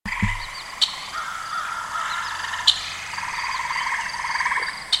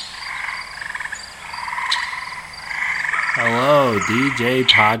DJ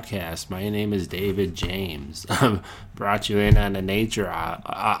podcast. My name is David James. Brought you in on a nature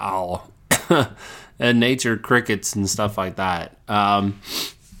owl, and nature crickets and stuff like that.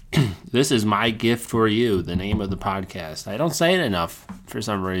 This is my gift for you, the name of the podcast. I don't say it enough for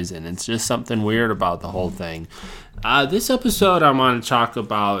some reason. It's just something weird about the whole thing. This episode, I want to talk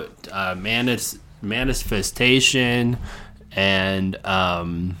about manifestation and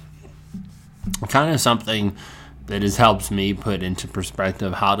kind of something that has helped me put into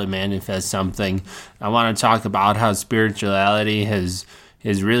perspective how to manifest something. I want to talk about how spirituality has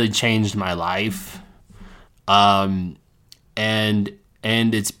really changed my life. And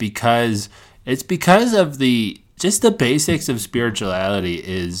it's because of the basics of spirituality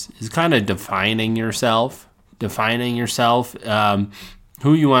is kind of defining yourself, who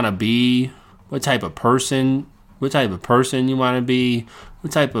you want to be, what type of person you want to be,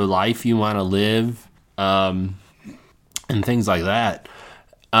 what type of life you want to live, and things like that.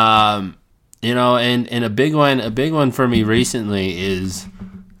 And a big one for me recently is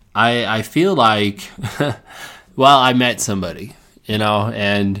I feel like, well, I met somebody,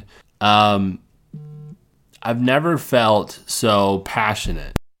 and I've never felt so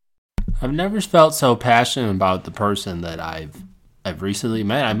passionate. I've never felt so passionate about the person that I've recently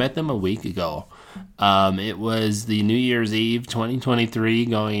met. I met them a week ago. It was the New Year's Eve 2023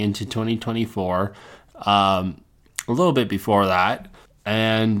 going into 2024. A little bit before that.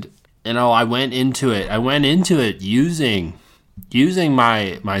 And, I went into it using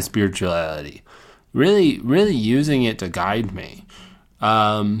my spirituality. Really, really using it to guide me.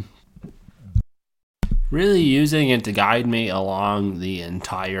 Really using it to guide me along the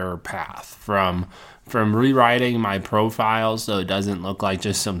entire path from rewriting my profile so it doesn't look like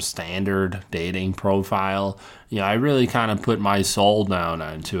just some standard dating profile. I really kind of put my soul down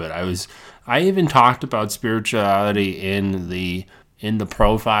onto it. I even talked about spirituality in the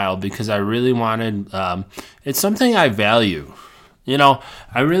profile because I really wanted, it's something I value.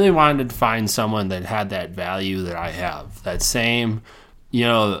 I really wanted to find someone that had that value that I have, that same,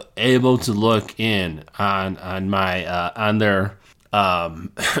 able to look in on my, on their,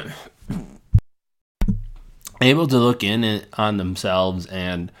 able to look in on themselves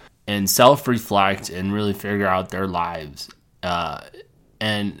and self-reflect and really figure out their lives,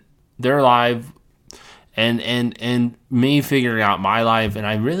 and their life and me figuring out my life. And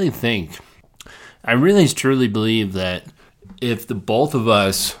I really truly believe that if the both of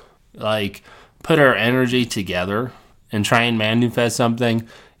us put our energy together and try and manifest something,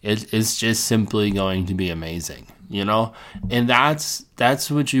 it's just simply going to be amazing, and that's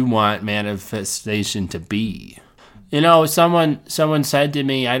what you want manifestation to be. Someone said to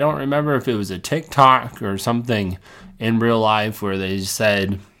me, I don't remember if it was a TikTok or something in real life, where they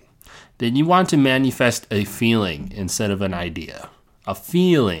said that you want to manifest a feeling instead of an idea. A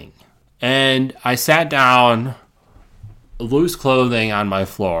feeling. And I sat down, loose clothing on my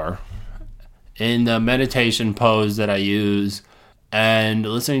floor, in the meditation pose that I use, and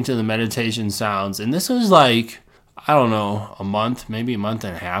listening to the meditation sounds. And this was a month, maybe a month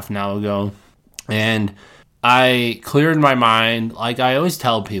and a half now ago. And I cleared my mind. Like I always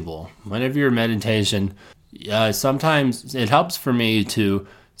tell people, whenever you're in meditation, sometimes it helps for me to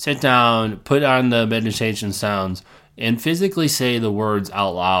sit down, put on the meditation sounds, and physically say the words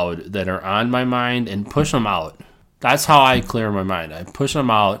out loud that are on my mind and push them out. That's how I clear my mind. I push them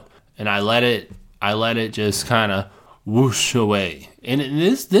out and I let it just kind of whoosh away. And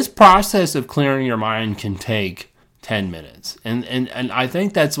this process of clearing your mind can take 10 minutes. And I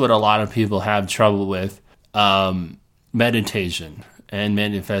think that's what a lot of people have trouble with, meditation and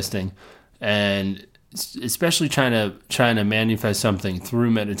manifesting, and especially trying to manifest something through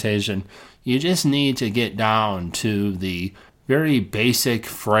meditation. You just need to get down to the very basic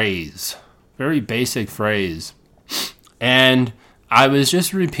phrase. And I was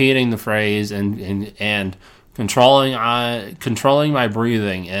just repeating the phrase and controlling my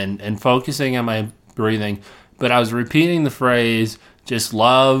breathing and focusing on my breathing. But I was repeating the phrase, just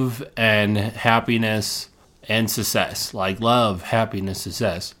love and happiness and success. Like love, happiness,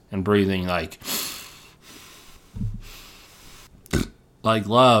 success. And breathing like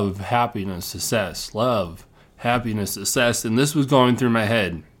love, happiness, success, love, happiness, success. And this was going through my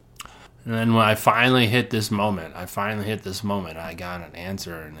head. And then when I finally hit this moment, I got an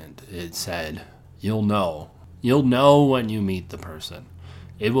answer, and it said, you'll know when you meet the person.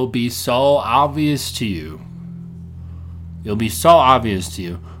 It will be so obvious to you. It'll be so obvious to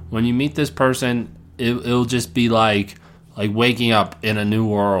you. When you meet this person, it'll just be like waking up in a new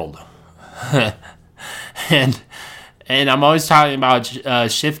world. And I'm always talking about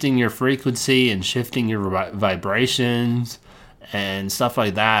shifting your frequency and shifting your vibrations and stuff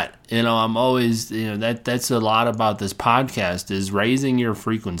like that. I'm always, that's a lot about this podcast, is raising your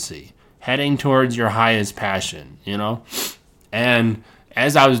frequency, heading towards your highest passion, And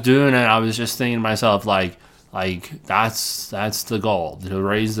as I was doing it, I was just thinking to myself, like that's the goal, to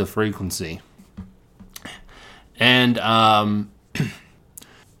raise the frequency. And me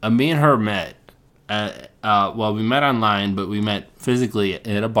and her met. We met online, but we met physically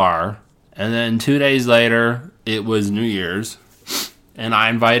at a bar. And then 2 days later, it was New Year's, and I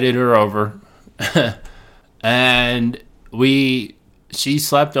invited her over, and she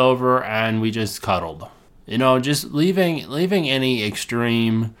slept over, and we just cuddled. Just leaving any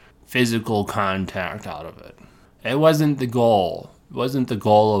extreme physical contact out of it. It wasn't the goal. It wasn't the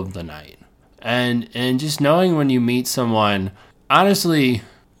goal of the night. And just knowing when you meet someone, honestly,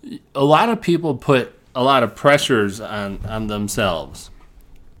 a lot of people put a lot of pressures on themselves.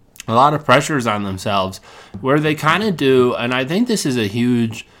 A lot of pressures on themselves where they kind of do, and I think this is a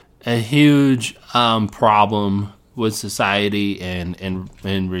huge problem with society and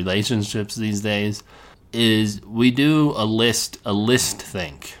relationships these days, is we do a list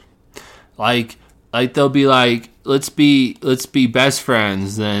think. Like they'll be like, let's be best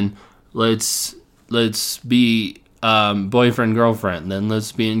friends, then let's be boyfriend, girlfriend, then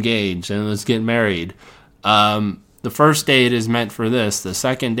let's be engaged, and let's get married. The first date is meant for this. The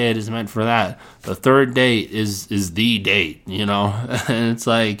second date is meant for that. The third date is the date, And it's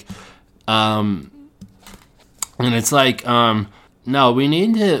like, no, we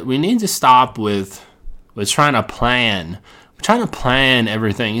need to stop with trying to plan. We're trying to plan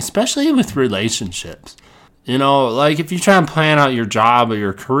everything, especially with relationships. Like if you try and plan out your job or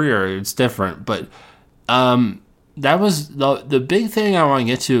your career, it's different. But that was the big thing I want to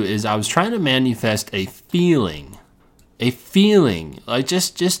get to, is I was trying to manifest a feeling, like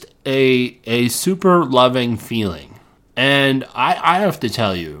just a super loving feeling. And I have to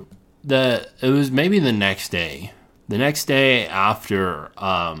tell you that it was maybe the next day after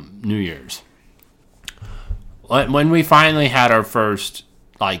New Year's, when we finally had our first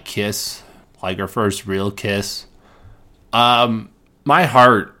kiss, our first real kiss. My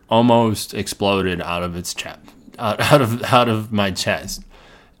heart almost exploded out of its chest, out of my chest.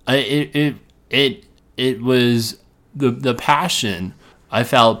 It was the passion I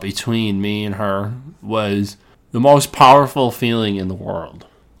felt between me and her was the most powerful feeling in the world.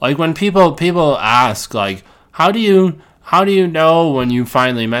 Like when people ask, like, how do you know when you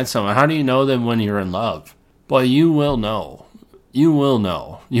finally met someone? How do you know them when you're in love? Well, you will know. You will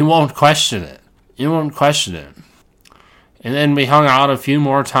know. You won't question it. And then we hung out a few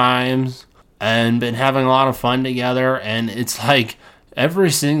more times and been having a lot of fun together. And it's like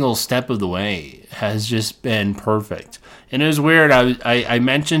every single step of the way has just been perfect. And it was weird. I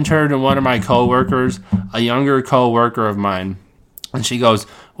mentioned her to one of my coworkers, a younger coworker of mine, and she goes,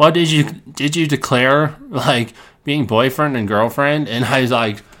 "Well, did you declare being boyfriend and girlfriend?" And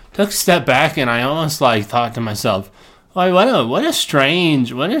I took a step back, and I almost thought to myself, what a strange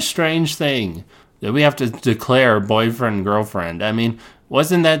thing that we have to declare boyfriend and girlfriend. I mean,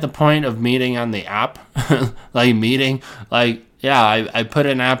 wasn't that the point of meeting on the app? I put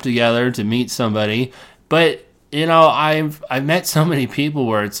an app together to meet somebody, but I've met so many people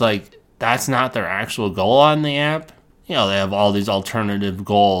where it's that's not their actual goal on the app. They have all these alternative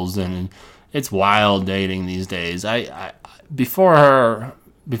goals, and it's wild dating these days. I before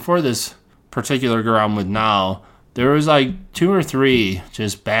this particular girl I'm with now, there was 2 or 3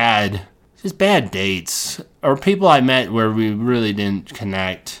 just bad dates, or people I met where we really didn't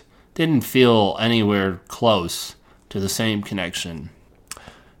connect, didn't feel anywhere close to the same connection.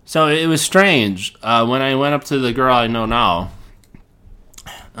 So it was strange when I went up to the girl I know now,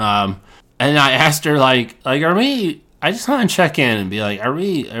 and I asked her are we? I just want to check in and be are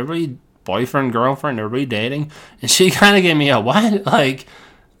we boyfriend, girlfriend? Are we dating? And she kind of gave me a what?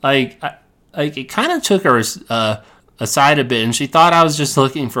 It kind of took her aside a bit, and she thought I was just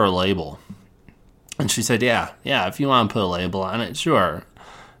looking for a label. And she said, yeah, if you want to put a label on it, sure.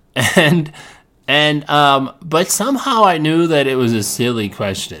 But somehow I knew that it was a silly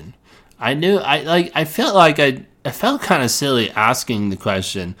question. I felt kind of silly asking the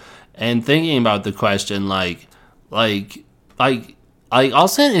question and thinking about the question, all of a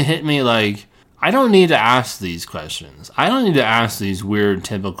sudden it hit me I don't need to ask these questions. I don't need to ask these weird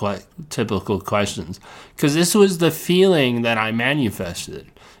typical questions, because this was the feeling that I manifested.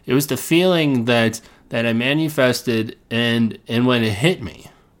 It was the feeling that I manifested, and when it hit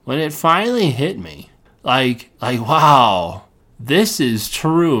me, when it finally hit me, wow, this is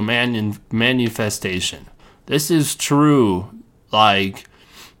true manifestation. This is true.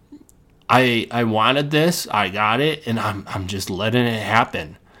 I wanted this, I got it, and I'm just letting it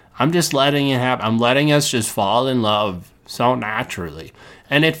happen. I'm just letting it happen. I'm letting us just fall in love so naturally.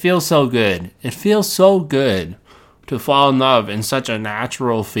 And it feels so good. It feels so good to fall in love in such a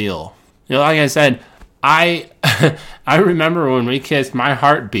natural feel. You know, like I said, I I remember when we kissed, my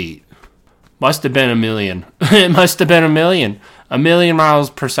heartbeat must have been 1 million. It must have been 1 million. 1 million miles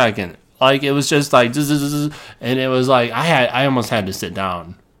per second. Like, it was just like, and it was like, I almost had to sit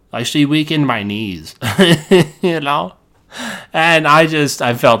down. Like, she weakened my knees, you know? And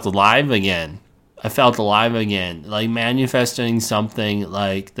I felt alive again. I felt alive again. Like, manifesting something,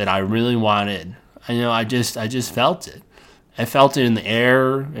 like, that I really wanted. I just felt it. I felt it in the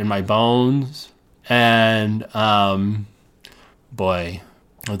air, in my bones. And, boy,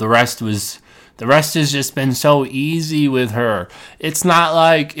 the rest has just been so easy with her. It's not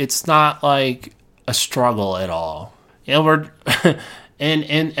like a struggle at all. You know, we're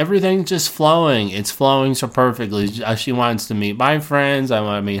and everything's just flowing. It's flowing so perfectly. She wants to meet my friends. I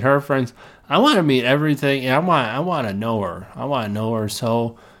want to meet her friends. I want to meet everything. And I want to know her. I want to know her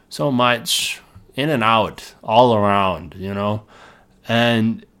so much, in and out, all around. You know,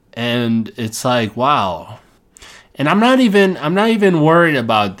 and it's like, wow. And I'm not even worried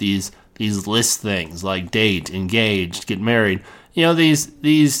about these list things like date, engaged, get married. You know,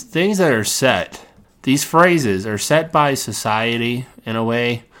 these things that are set. These phrases are set by society in a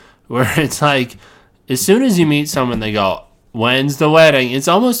way where it's like, as soon as you meet someone, they go, "When's the wedding?" It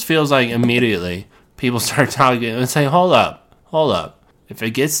almost feels like immediately people start talking and say, hold up. If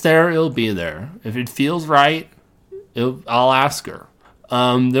it gets there, it'll be there. If it feels right, I'll ask her.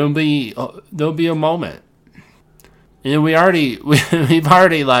 There'll be a moment. You know, we've already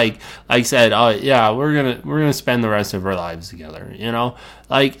like said, oh yeah, we're gonna spend the rest of our lives together. You know,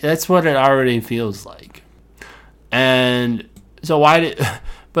 like, that's what it already feels like. And so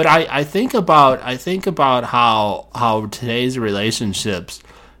but I think about how today's relationships,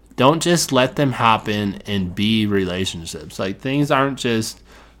 don't just let them happen and be relationships. Like, things aren't just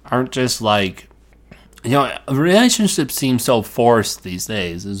like, you know, relationships seem so forced these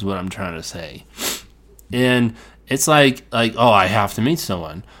days, is what I'm trying to say. And it's like, oh, I have to meet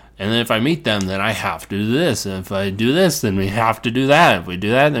someone. And then if I meet them, then I have to do this. And if I do this, then we have to do that. If we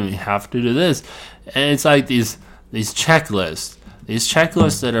do that, then we have to do this. And it's like these checklists. These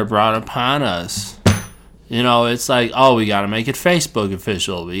checklists that are brought upon us. You know, it's like, oh, we got to make it Facebook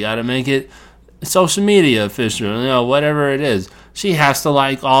official. We got to make it social media official. You know, whatever it is. She has to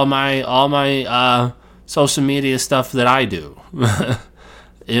like all my social media stuff that I do.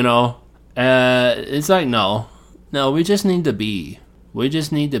 You know, it's like, no, we just need to be. We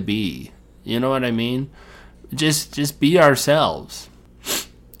just need to be. You know what I mean? Just be ourselves.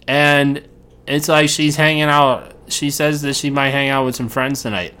 And it's like, she's hanging out. She says that she might hang out with some friends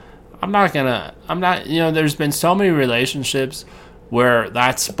tonight. I'm not, you know, there's been so many relationships where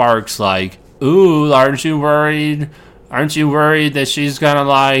that sparks like, ooh, aren't you worried that she's gonna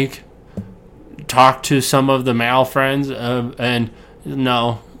like talk to some of the male friends? And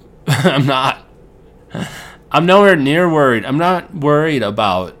no, I'm not. I'm nowhere near worried. I'm not worried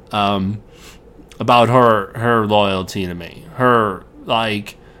about her loyalty to me. Her,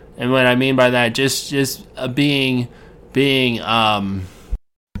 like, and what I mean by that, just being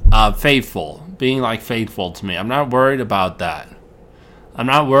faithful, being like faithful to me. I'm not worried about that. I'm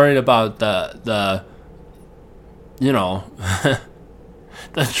not worried about the you know,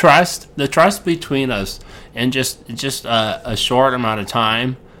 the trust between us, and just a short amount of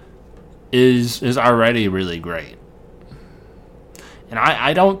time is already really great. And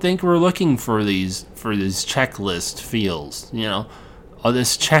I don't think we're looking for these checklist feels, you know, or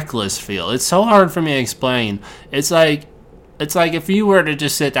this checklist feel. It's so hard for me to explain. It's like if you were to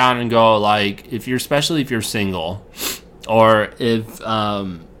just sit down and go, like, especially if you're single, or if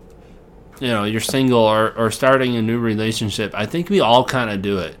you know, you're single or starting a new relationship, I think we all kind of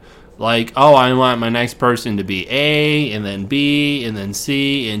do it. Like, oh, I want my next person to be A, and then B, and then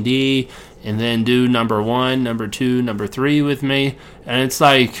C, and D, and then do number 1, number 2, number 3 with me. And it's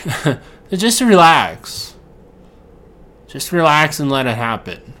like, just relax. Just relax and let it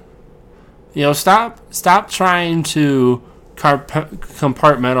happen. You know, stop trying to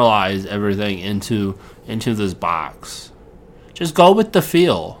compartmentalize everything into this box. Just go with the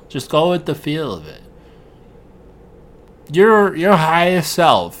feel. Just go with the feel of it. Your highest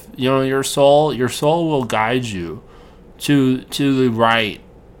self, you know, your soul will guide you to the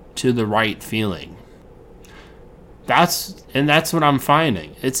right feeling. That's what I'm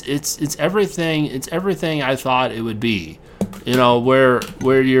finding. It's everything I thought it would be. You know, where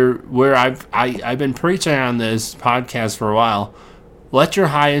I've been preaching on this podcast for a while, Let your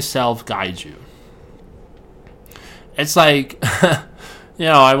highest self guide you. It's like,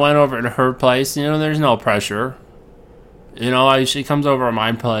 I went over to her place. There's no pressure. She comes over to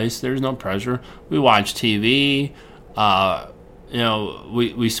my place. There's no pressure. We watch TV.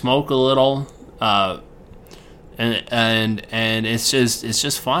 We smoke a little. And it's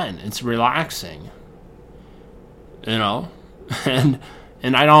just fun. It's relaxing. And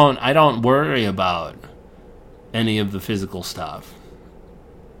I don't worry about any of the physical stuff.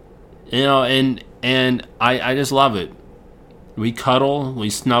 And I just love it. We cuddle, we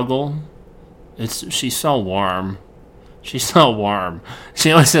snuggle. She's so warm. She's so warm.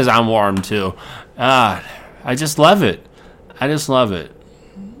 She always says I'm warm too. I just love it. I just love it.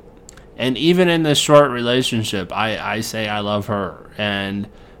 And even in this short relationship, I say I love her, and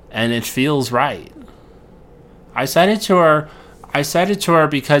it feels right. I said it to her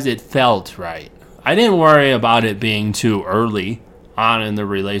because it felt right. I didn't worry about it being too early on in the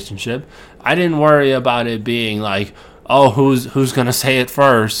relationship. I didn't worry about it being like, oh, who's gonna say it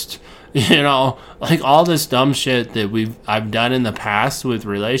first? Like all this dumb shit that I've done in the past with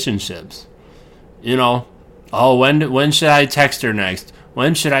relationships. Oh, when should I text her next?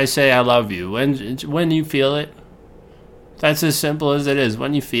 When should I say I love you? When you feel it. That's as simple as it is.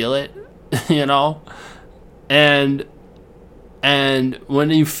 When you feel it, and when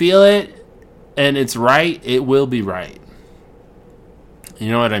you feel it and it's right, it will be right. You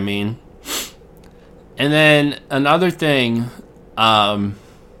know what I mean? And then another thing, I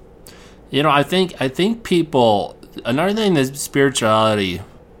think people, another thing that spirituality,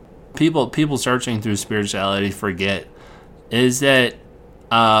 people searching through spirituality forget is that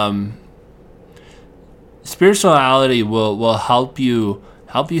spirituality will help you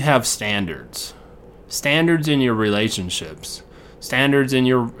have standards in your relationships, standards in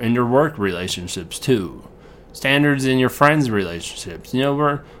your work relationships too, standards in your friends' relationships.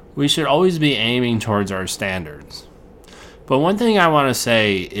 We should always be aiming towards our standards. But one thing I want to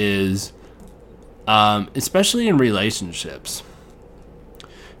say is, especially in relationships,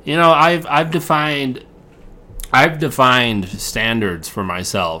 I've defined standards for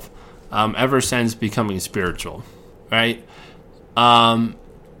myself ever since becoming spiritual, right? And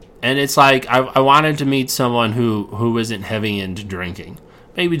it's like I wanted to meet someone who isn't heavy into drinking,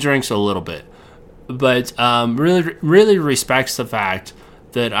 maybe drinks a little bit, but really really respects the fact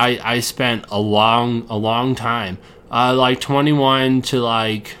that I spent a long time, like 21 to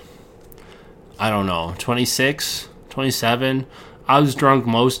like, I don't know, 26, 27. I was drunk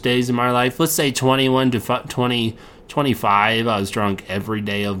most days of my life. Let's say 21 to 25, I was drunk every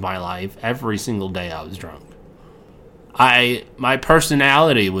day of my life. Every single day I was drunk. My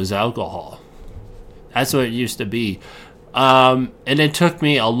personality was alcohol. That's what it used to be. And it took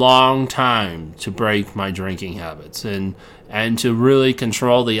me a long time to break my drinking habits and to really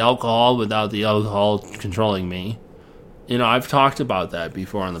control the alcohol without the alcohol controlling me. I've talked about that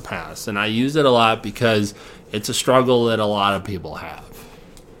before in the past, and I use it a lot because it's a struggle that a lot of people have.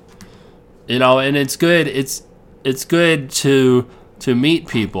 And it's good. It's good to meet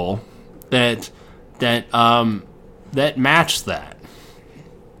people that match that.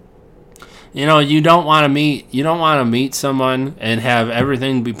 You don't want to meet someone and have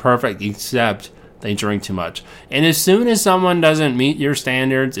everything be perfect except they drink too much. And as soon as someone doesn't meet your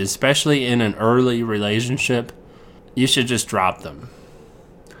standards, especially in an early relationship, you should just drop them.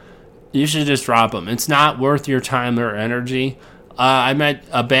 It's not worth your time or energy. I met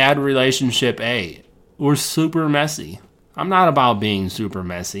a bad relationship A. We're super messy. I'm not about being super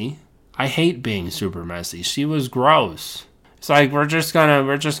messy. I hate being super messy. She was gross. It's like we're just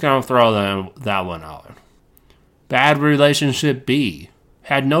gonna throw that one out. Bad relationship B.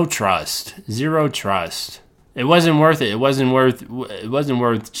 Had no trust. Zero trust. It wasn't worth it. It wasn't worth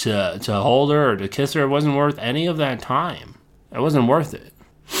to hold her or to kiss her. It wasn't worth any of that time. It wasn't worth it.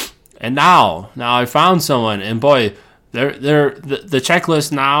 And now I found someone, and boy, the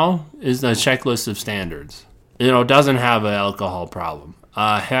checklist now is the checklist of standards. Doesn't have an alcohol problem.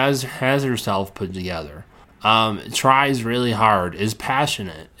 Has herself put together. Tries really hard. Is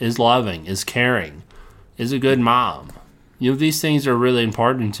passionate. Is loving. Is caring. Is a good mom. These things are really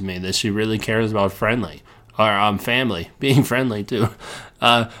important to me. That she really cares about family, being friendly too.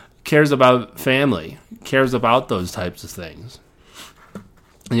 Cares about family. Cares about those types of things.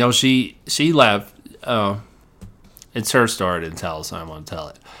 She left. It's her story to tell, so I won't tell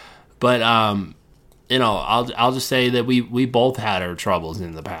it. But I'll just say that we both had our troubles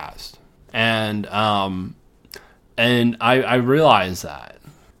in the past, and I realize that.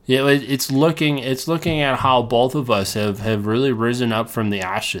 It's looking at how both of us have really risen up from the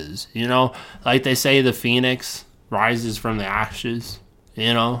ashes. Like they say, the phoenix rises from the ashes,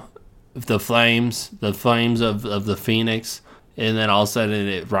 you know, the flames of the phoenix, and then all of a sudden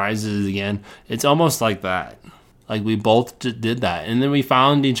it rises again. It's almost like that. Like we both did that. And then we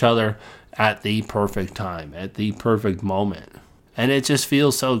found each other at the perfect time, at the perfect moment. And it just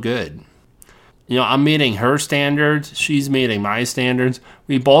feels so good. You know, I'm meeting her standards. She's meeting my standards.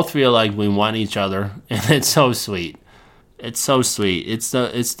 We both feel like we want each other. And it's so sweet. It's so sweet. It's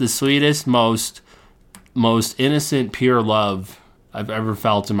the sweetest, most innocent, pure love I've ever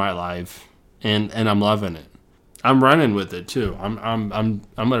felt in my life. And I'm loving it. I'm running with it too. I'm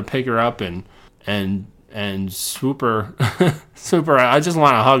gonna pick her up and super I just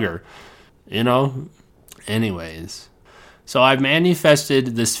want to hug her, you know. Anyways, so I've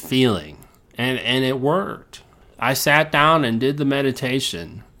manifested this feeling, and it worked. I sat down and did the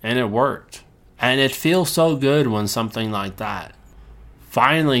meditation, and it worked. And it feels so good when something like that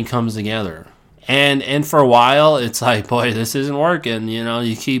finally comes together. And for a while it's like, boy, this isn't working, you know.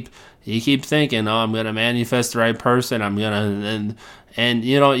 You keep thinking, oh, I'm gonna manifest the right person, I'm gonna, and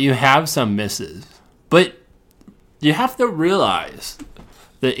you know, you have some misses. But you have to realize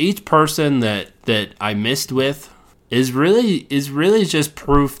that each person that I missed with is really just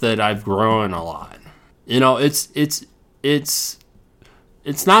proof that I've grown a lot. You know, it's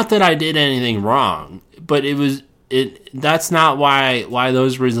not that I did anything wrong, but that's not why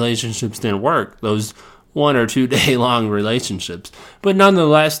those relationships didn't work. Those 1 or 2 day long relationships, but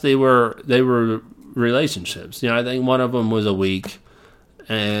nonetheless they were relationships. You know, I think one of them was a week,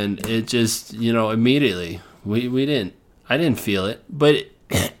 and it just, you know, immediately I didn't feel it. But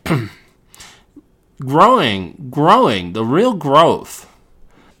growing, the real growth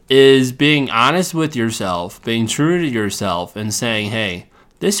is being honest with yourself, being true to yourself, and saying, hey,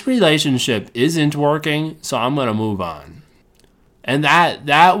 this relationship isn't working, so I'm going to move on. And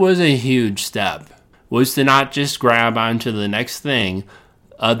that was a huge step, was to not just grab onto the next thing,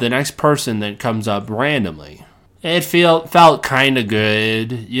 the next person that comes up randomly. It felt kind of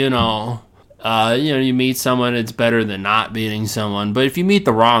good, you know. You meet someone, it's better than not meeting someone. But if you meet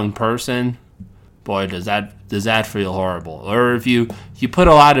the wrong person, boy, does that feel horrible. Or if you put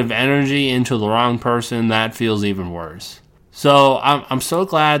a lot of energy into the wrong person, that feels even worse. So I'm so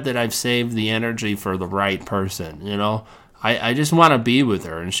glad that I've saved the energy for the right person, you know. I just want to be with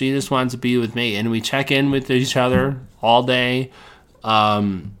her, and she just wants to be with me, and we check in with each other all day.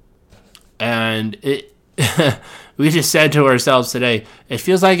 And it we just said to ourselves today, it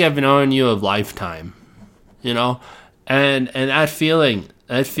feels like I've known you a lifetime, you know. And that feeling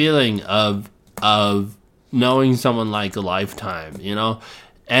of knowing someone like a lifetime, you know.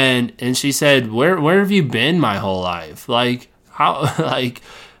 And she said, where have you been my whole life? Like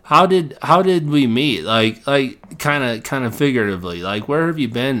how did we meet? Like kind of figuratively, like, where have you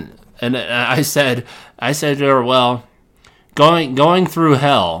been? And I said to her, well, going through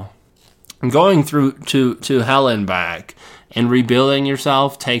hell, going through to hell and back, and rebuilding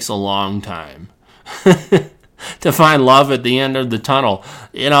yourself takes a long time to find love at the end of the tunnel,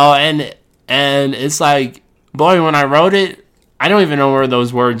 you know. And it's like, boy, when I wrote it, I don't even know where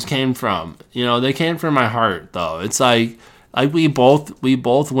those words came from. You know, they came from my heart, though. It's like we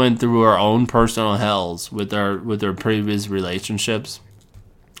both went through our own personal hells with our previous relationships.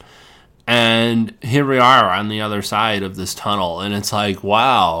 And here we are on the other side of this tunnel, and it's like,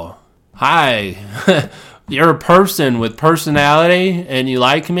 wow, hi, you're a person with personality, and you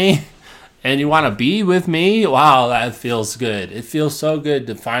like me, and you want to be with me? Wow, that feels good. It feels so good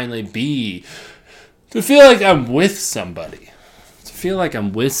to finally to feel like I'm with somebody. To feel like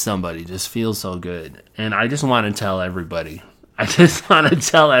I'm with somebody just feels so good. And I just want to tell everybody.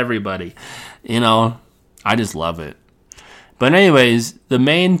 You know, I just love it. But anyways, the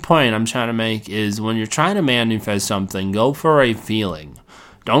main point I'm trying to make is, when you're trying to manifest something, go for a feeling.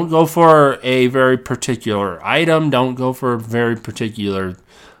 Don't go for a very particular item. Don't go for a very particular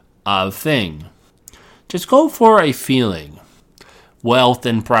thing. Just go for a feeling. Wealth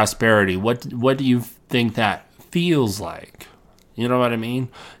and prosperity. What do you think that feels like? You know what I mean?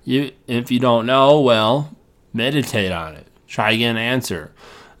 If you don't know, well, meditate on it. Try to get an answer.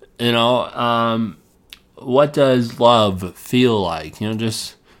 You know, what does love feel like? You know,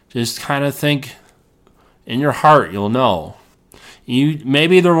 just kind of think in your heart. You'll know.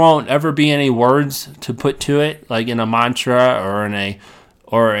 Maybe there won't ever be any words to put to it, like in a mantra or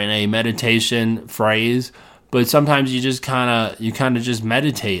in a meditation phrase. But sometimes you kind of just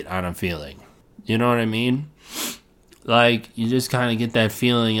meditate on a feeling. You know what I mean? Like, you just kind of get that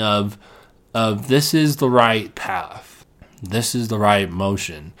feeling of this is the right path. This is the right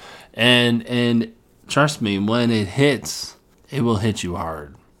motion. And trust me, when it hits, it will hit you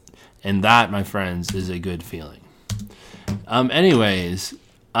hard. And that, my friends, is a good feeling. Anyways,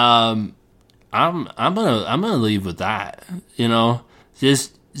 I'm gonna leave with that. You know,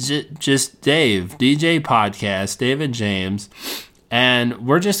 just Dave, DJ Podcast, David James, and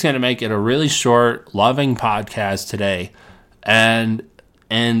we're just gonna make it a really short, loving podcast today, and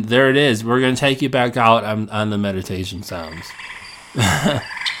there it is. We're gonna take you back out on the meditation sounds.